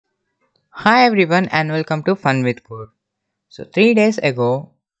Hi everyone and welcome to Fun with Code. So 3 days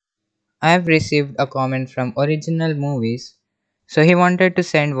ago, I have received a comment from Original Movies. So he wanted to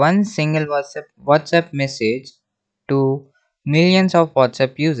send one single WhatsApp message to millions of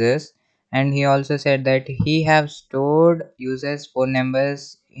WhatsApp users, and he also said that he have stored users' phone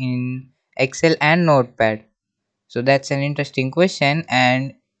numbers in Excel and Notepad. So that's an interesting question,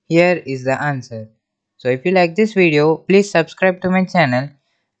 and here is the answer. So if you like this video, please subscribe to my channel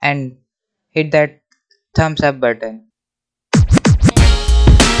and hit that thumbs up button.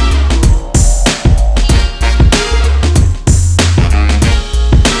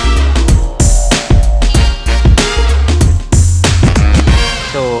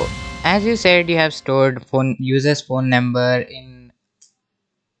 So as you said, you have stored phone user's phone number in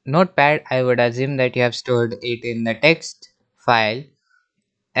Notepad. I would assume that you have stored it in the text file,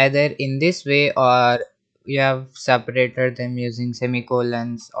 either in this way or you have separated them using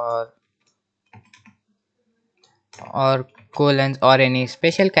semicolons or colons or any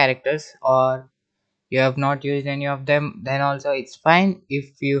special characters, or you have not used any of them. Then also it's fine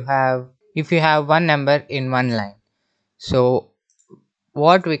if you have one number in one line. So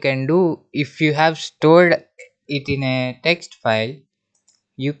what we can do, if you have stored it in a text file,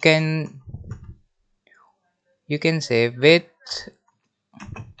 you can say with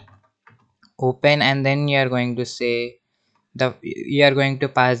open, and then you are going to say you are going to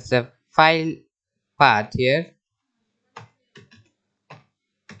pass the file path here.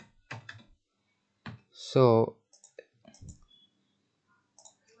 So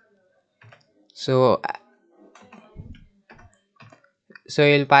so so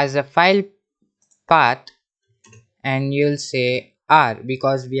you'll pass the file path, and you'll say R,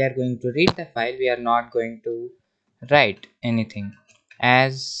 because we are going to read the file, we are not going to write anything,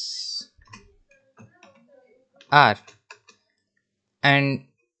 as R. And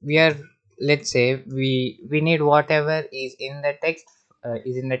we are, let's say, we need whatever is in the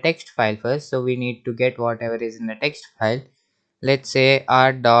text file first. So we need to get whatever is in the text file. Let's say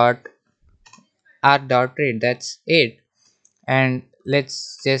r dot read, that's it. And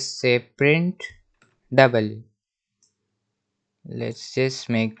let's just say print w. Let's just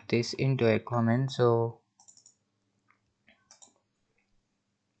make this into a comment. So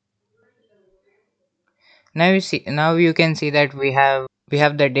now you can see that we have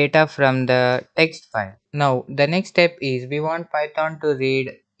the data from the text file. Now the next step is we want Python to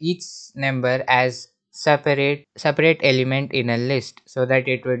read each number as separate element in a list, so that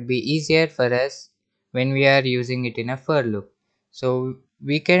it would be easier for us when we are using it in a for loop. So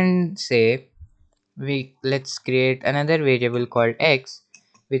we can say, let's create another variable called x,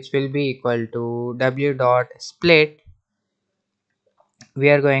 which will be equal to w dot split. We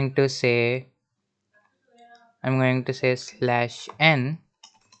are going to say, I'm going to say slash n,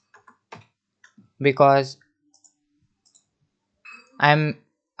 because I'm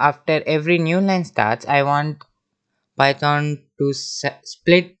after every new line starts, I want Python to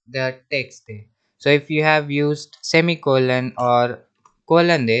split the text there. So if you have used semicolon or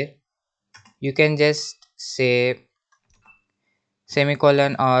colon there, you can just say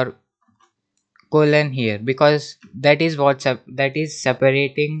semicolon or colon here, because that is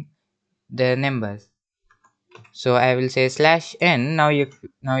separating the numbers. So I will say slash n. Now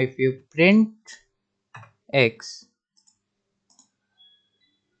if you print x,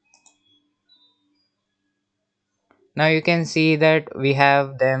 now you can see that we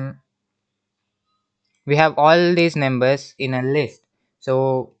have all these numbers in a list,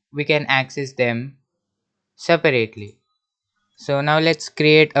 so we can access them separately. So now let's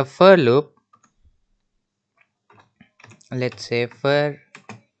create a for loop. Let's say for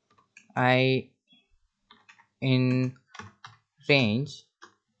I in range,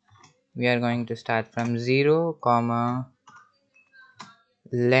 we are going to start from 0 comma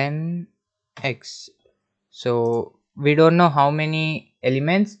len x. So we don't know how many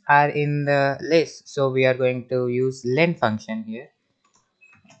elements are in the list, so we are going to use len function here,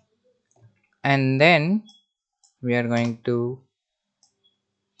 and then we are going to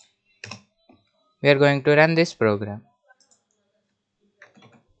run this program.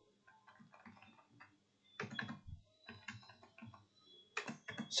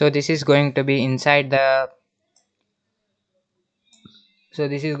 So this is going to be inside the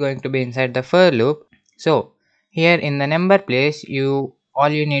for loop. So here in the number place, all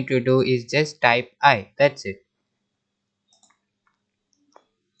you need to do is just type I, that's it.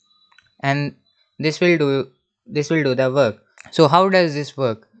 And this will do the work. So how does this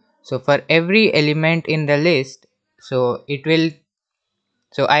work? So for every element in the list, so it will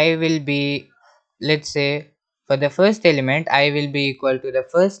so I will be, let's say, for the first element I will be equal to the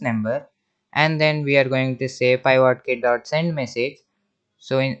first number, and then we are going to say PyWhatKit.send message.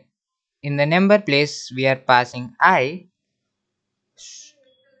 So in the number place we are passing I,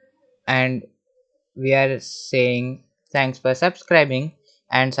 and we are saying thanks for subscribing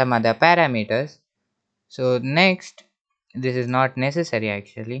and some other parameters. So next, this is not necessary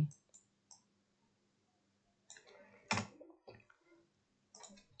actually.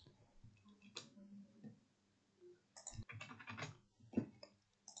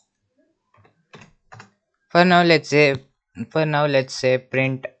 For now let's say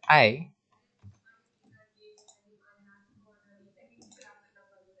print I.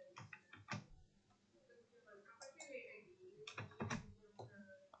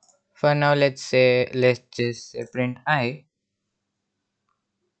 For now let's just say print I.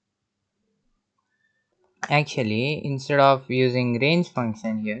 Actually, instead of using range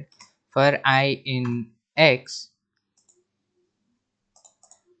function here, for I in X,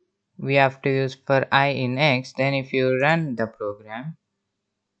 we have to use for I in X. Then if you run the program,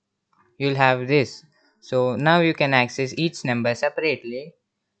 you'll have this. So now you can access each number separately,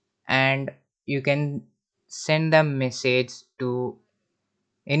 and you can send the message to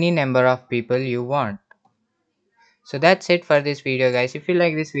any number of people you want. So that's it for this video guys. If you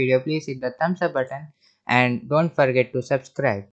like this video, please hit the thumbs up button and don't forget to subscribe.